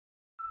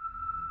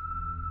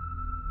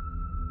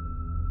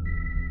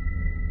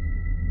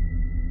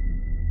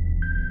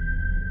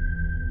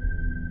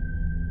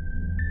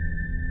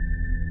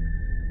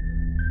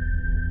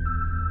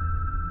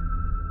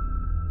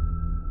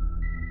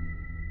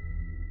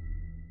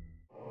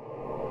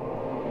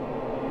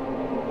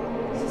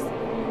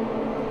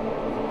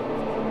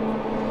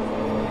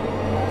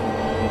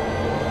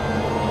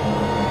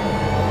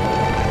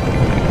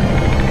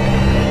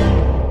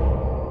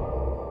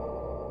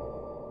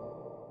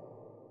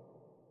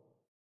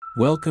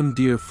Welcome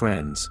dear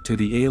friends to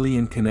the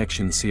Alien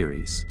Connection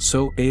series.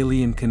 So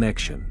Alien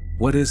Connection,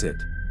 what is it?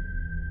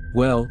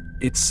 Well,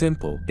 it's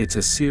simple. It's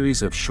a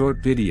series of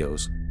short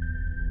videos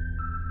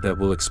that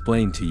will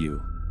explain to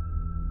you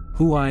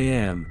who I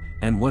am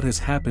and what has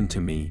happened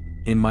to me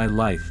in my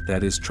life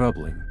that is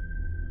troubling.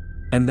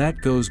 And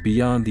that goes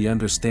beyond the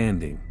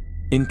understanding,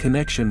 in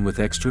connection with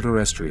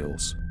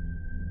extraterrestrials.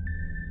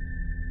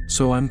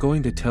 So I'm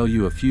going to tell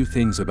you a few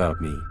things about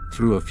me,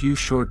 through a few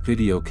short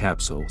video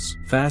capsules.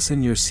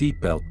 Fasten your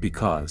seatbelt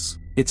because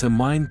it's a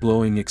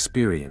mind-blowing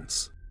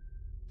experience.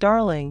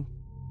 Darling,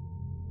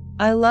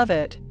 I love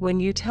it when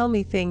you tell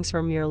me things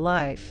from your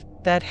life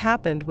that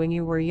happened when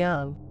you were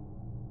young.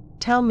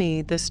 Tell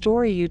me the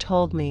story you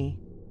told me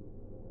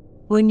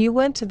when you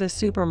went to the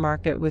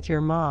supermarket with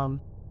your mom.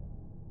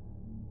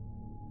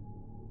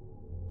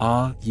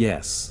 Ah,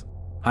 yes.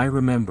 I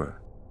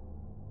remember.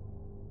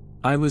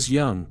 I was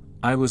young.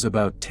 I was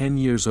about 10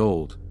 years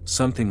old,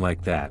 something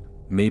like that,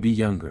 maybe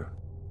younger.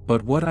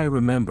 But what I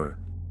remember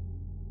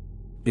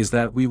is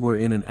that we were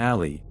in an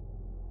alley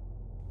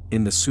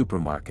in the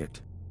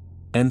supermarket.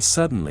 And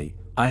suddenly,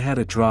 I had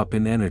a drop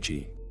in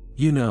energy.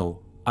 You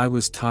know, I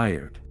was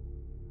tired.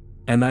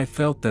 And I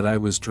felt that I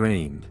was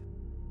drained.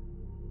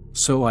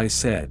 So I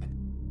said,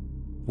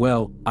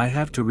 well, I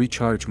have to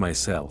recharge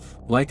myself,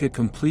 like a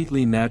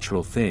completely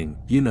natural thing,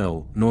 you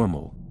know,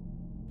 normal.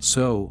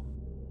 So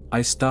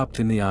I stopped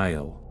in the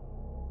aisle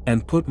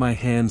and put my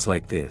hands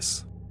like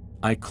this.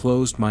 I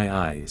closed my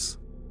eyes.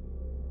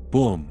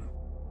 Boom.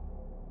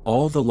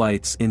 All the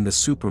lights in the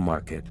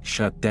supermarket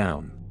shut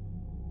down.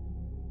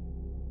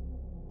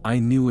 I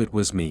knew it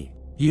was me,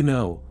 you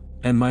know,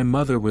 and my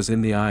mother was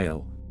in the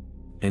aisle,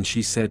 and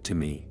she said to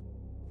me,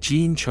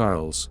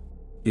 Jean-Charles,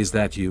 is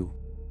that you?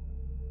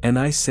 And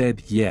I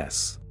said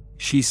yes.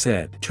 She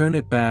said, turn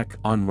it back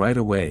on right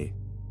away.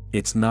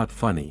 It's not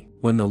funny.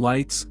 When the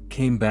lights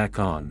came back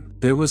on,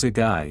 there was a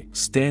guy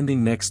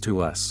standing next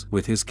to us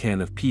with his can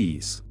of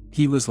peas.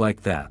 He was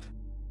like that.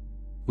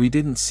 We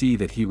didn't see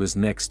that he was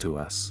next to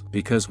us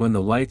because when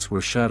the lights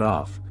were shut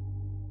off,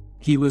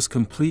 he was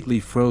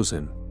completely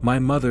frozen. My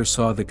mother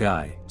saw the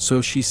guy,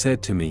 so she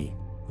said to me,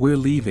 we're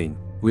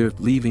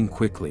leaving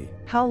quickly.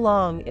 How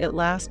long it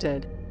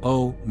lasted?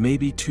 Oh,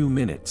 maybe 2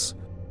 minutes.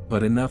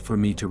 But enough for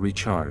me to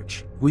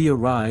recharge. We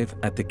arrive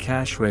at the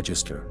cash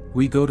register.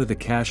 We go to the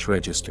cash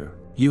register.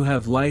 You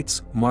have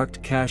lights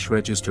marked cash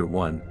register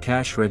 1,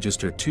 cash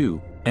register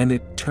 2, and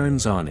it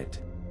turns on it.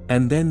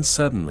 And then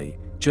suddenly,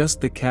 just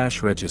the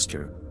cash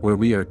register, where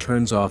we are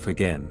turns off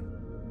again.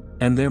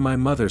 And there my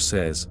mother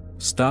says,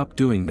 stop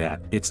doing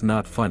that, it's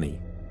not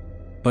funny.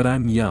 But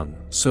I'm young,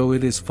 so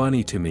it is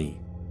funny to me.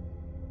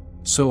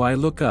 So I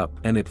look up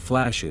and it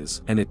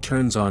flashes and it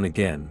turns on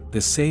again.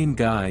 The same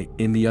guy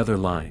in the other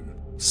line,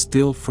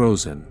 still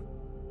frozen.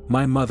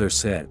 My mother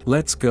said,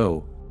 let's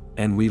go,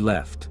 and we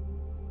left.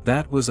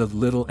 That was a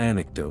little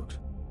anecdote.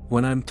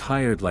 When I'm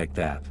tired like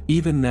that,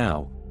 even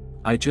now,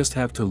 I just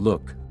have to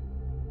look.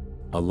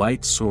 A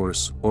light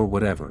source or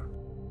whatever.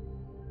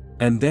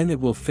 And then it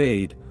will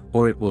fade,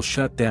 or it will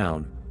shut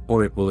down,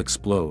 or it will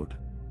explode.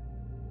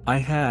 I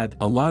had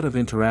a lot of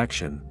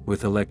interaction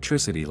with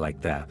electricity like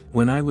that.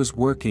 When I was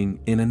working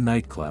in a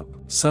nightclub,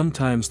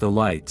 sometimes the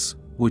lights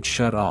would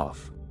shut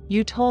off.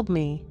 You told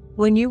me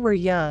when you were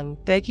young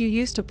that you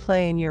used to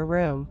play in your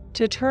room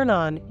to turn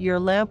on your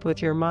lamp with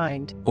your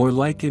mind. Or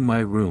like in my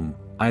room,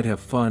 I'd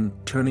have fun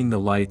turning the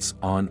lights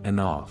on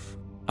and off.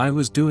 I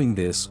was doing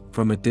this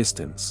from a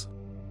distance.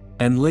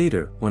 And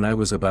later, when I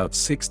was about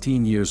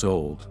 16 years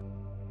old,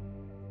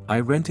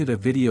 I rented a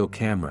video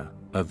camera,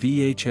 a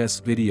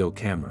VHS video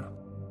camera.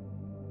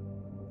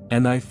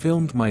 And I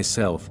filmed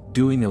myself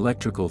doing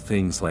electrical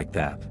things like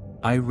that.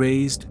 I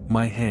raised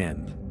my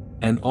hand,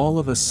 and all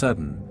of a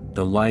sudden,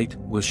 the light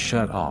was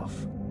shut off.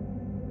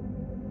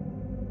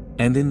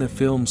 And in the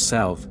film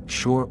South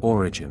Shore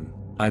Origin,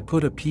 I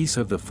put a piece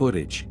of the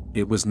footage,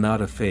 it was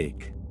not a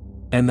fake.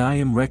 And I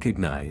am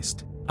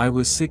recognized. I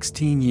was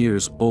 16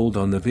 years old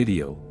on the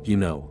video, you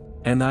know,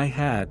 and I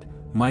had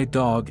my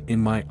dog in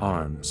my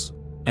arms.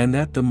 And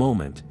at the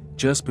moment,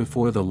 just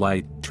before the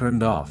light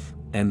turned off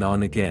and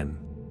on again,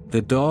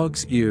 the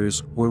dog's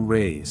ears were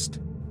raised.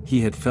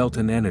 He had felt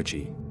an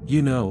energy.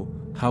 You know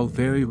how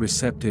very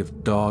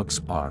receptive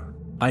dogs are.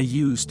 I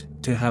used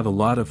to have a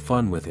lot of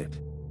fun with it.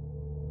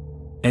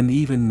 And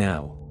even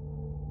now,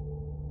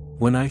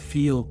 when I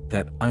feel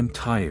that I'm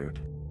tired,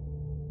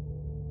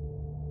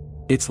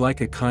 it's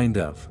like a kind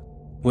of,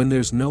 when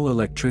there's no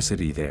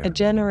electricity there. A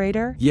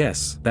generator?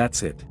 Yes,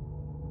 that's it.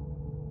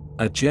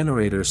 A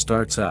generator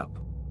starts up.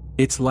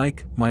 It's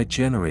like my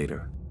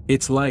generator.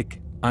 It's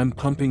like I'm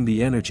pumping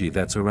the energy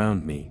that's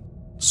around me.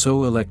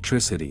 So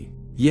electricity.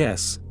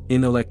 Yes,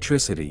 in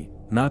electricity,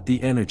 not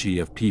the energy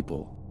of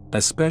people.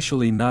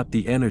 Especially not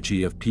the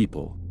energy of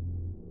people.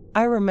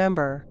 I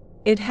remember.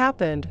 It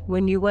happened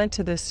when you went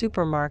to the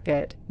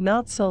supermarket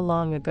not so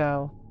long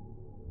ago.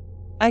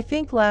 I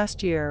think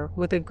last year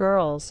with the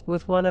girls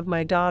with one of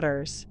my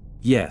daughters.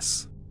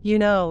 Yes. You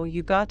know,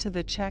 you got to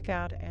the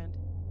checkout and